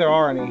don't think there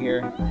are any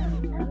here.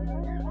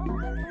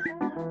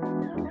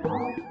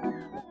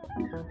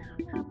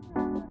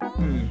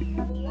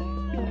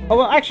 Oh,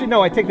 well, actually,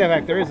 no, I take that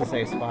back. There is a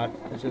safe spot.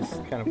 It's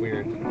just kind of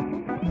weird.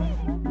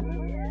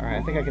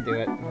 Alright, I think I could do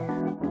it.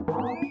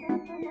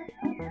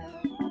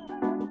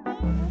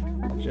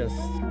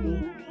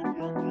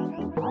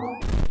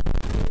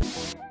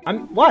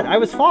 What? I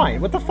was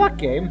fine. What the fuck,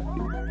 game?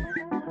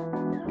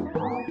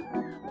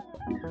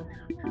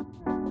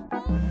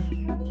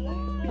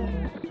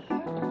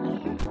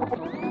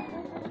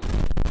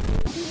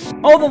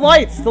 Oh, the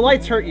lights! The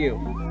lights hurt you.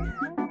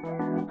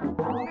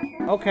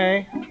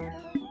 Okay.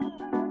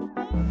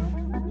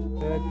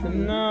 Good to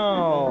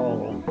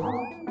know.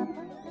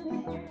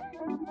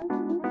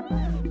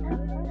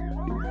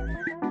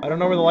 I don't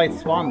know where the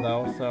lights spawn,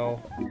 though,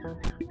 so...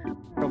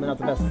 probably not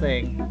the best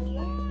thing.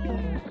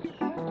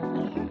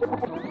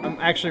 I'm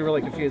actually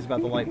really confused about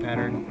the light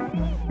pattern.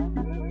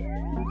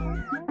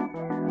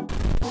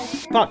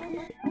 Fuck!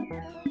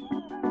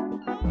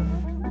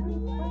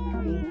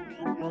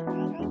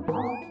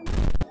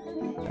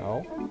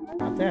 No.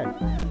 Not dead.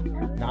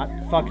 Not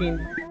fucking...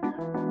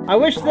 I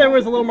wish there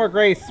was a little more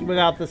grace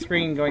without the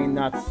screen going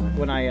nuts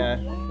when I,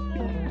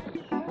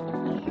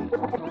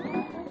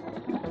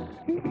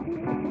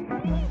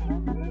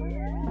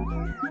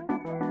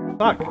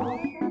 Fuck!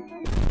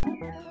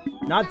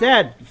 Not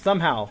dead,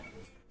 somehow.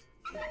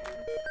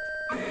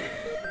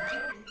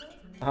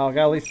 Oh, I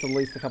got at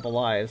least a couple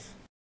lives.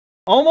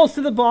 Almost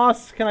to the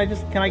boss! Can I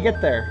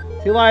get there?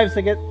 2 lives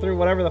to get through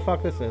whatever the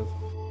fuck this is.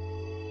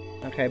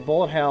 Okay,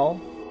 bullet hell.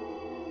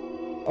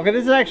 Okay,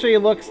 this actually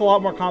looks a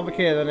lot more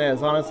complicated than it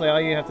is. Honestly,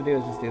 all you have to do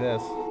is just do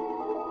this.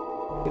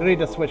 You don't need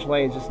to switch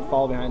lanes, just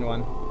follow behind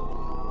one.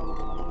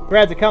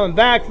 Congrats to coming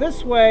back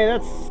this way. I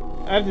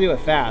have to do it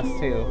fast,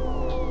 too.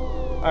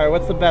 Alright,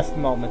 what's the best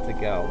moment to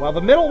go? Well,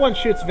 the middle one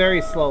shoots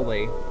very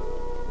slowly.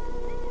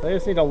 So I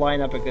just need to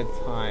line up a good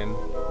time.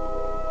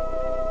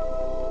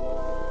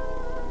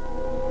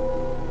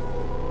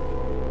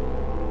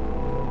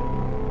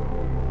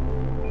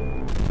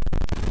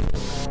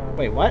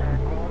 Wait, what?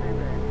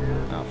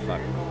 Oh,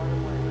 fuck.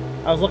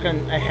 I was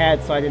looking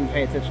ahead, so I didn't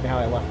pay attention to how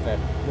I left that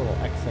little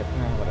exit.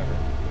 Whatever.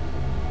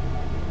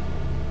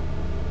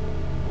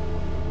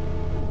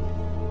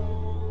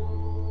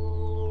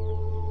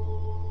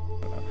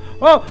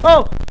 Oh!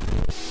 Oh!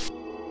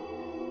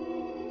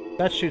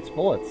 That shoots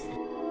bullets.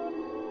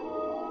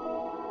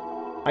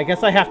 I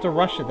guess I have to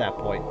rush at that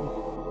point.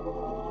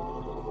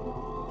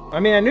 I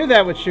mean, I knew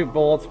that would shoot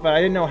bullets, but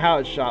I didn't know how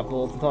it shot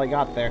bullets until I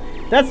got there.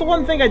 That's the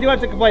one thing I do have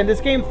to complain.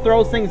 This game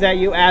throws things at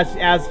you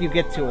as you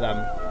get to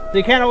them. So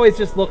you can't always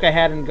just look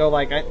ahead and go,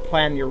 like,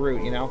 plan your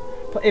route, you know?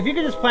 If you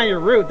could just plan your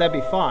route, that'd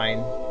be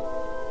fine.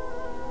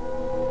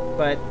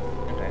 But,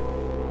 okay.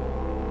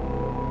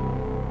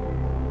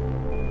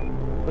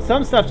 But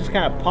some stuff just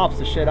kind of pops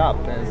the shit up,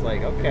 and it's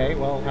like, okay,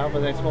 well, how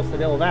was I supposed to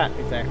deal with that,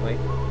 exactly?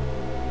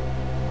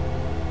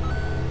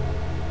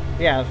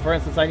 Yeah, for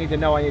instance, I need to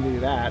know I need to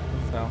do that,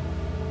 so...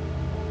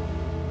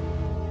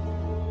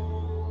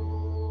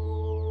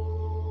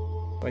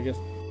 I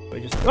just...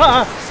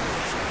 Ah!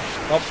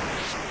 Oh.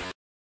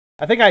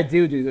 I think I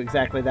do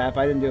exactly that, but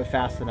I didn't do it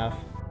fast enough.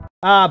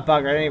 Ah,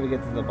 bugger, I didn't even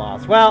get to the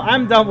boss. Well,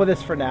 I'm done with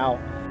this for now.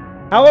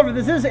 However,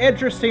 this is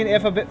interesting,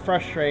 if a bit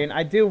frustrating.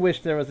 I do wish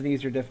there was an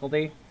easier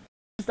difficulty.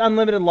 Just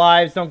unlimited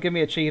lives, don't give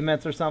me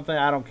achievements or something,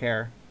 I don't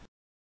care.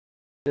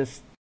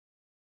 Just...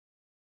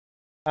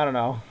 I don't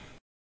know.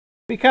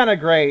 Be kind of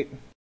great.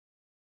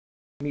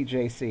 Meet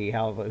JC,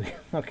 hallelujah.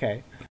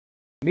 Okay.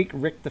 Meet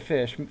Rick the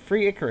Fish.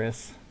 Free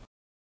Icarus.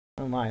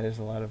 Oh my, there's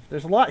a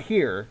lot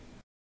here.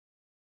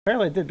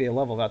 Apparently it did be a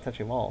level without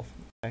touching walls.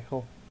 Okay,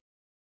 cool.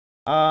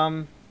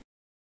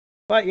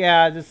 But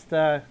yeah, just,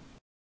 man,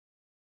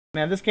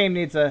 this game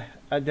needs a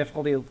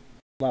difficulty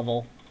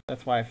level.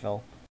 That's why I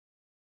feel.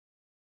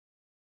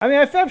 I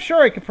mean, I'm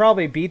sure I could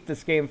probably beat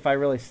this game if I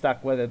really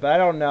stuck with it, but I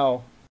don't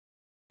know.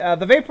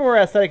 The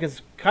Vaporware aesthetic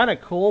is kind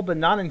of cool, but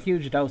not in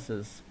huge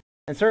doses.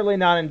 And certainly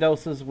not in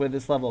doses with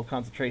this level of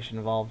concentration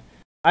involved.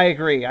 I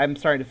agree. I'm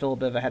starting to feel a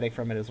bit of a headache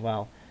from it as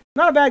well.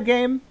 Not a bad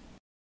game.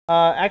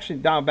 Actually,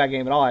 not a bad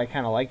game at all. I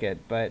kind of like it,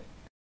 but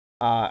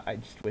I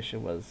just wish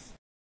it was...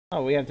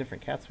 Oh, we have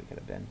different cats we could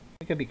have been.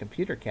 We could be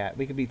Computer Cat.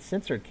 We could be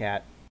Censored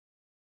Cat.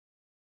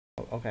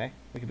 Oh, okay.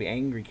 We could be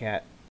Angry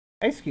Cat.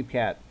 Ice Cube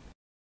Cat.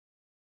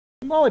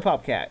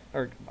 Lollipop Cat.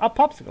 Or a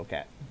Popsicle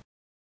Cat.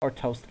 Or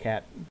Toast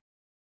Cat.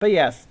 But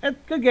yes,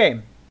 good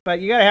game.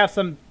 But you gotta have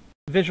some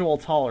visual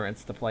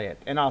tolerance to play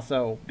it. And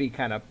also be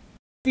kind of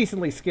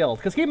decently skilled.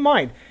 Because keep in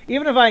mind,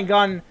 even if I had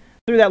gone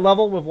through that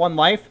level with 1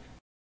 life,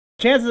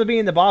 chances of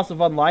being the boss with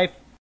 1 life,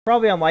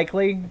 probably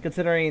unlikely,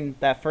 considering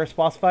that first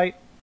boss fight.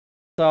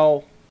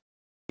 So,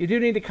 you do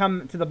need to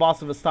come to the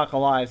boss with a stock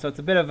alive, so it's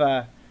a bit of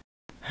a...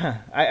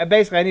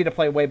 Basically, I need to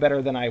play way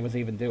better than I was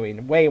even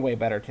doing. Way, way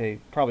better to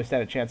probably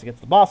stand a chance against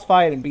the boss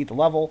fight and beat the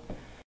level.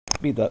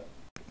 Beat the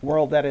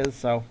world, that is.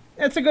 So,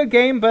 it's a good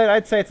game, but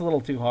I'd say it's a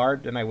little too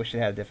hard, and I wish it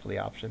had a difficulty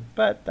option.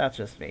 But that's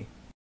just me.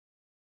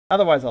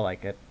 Otherwise, I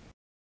like it.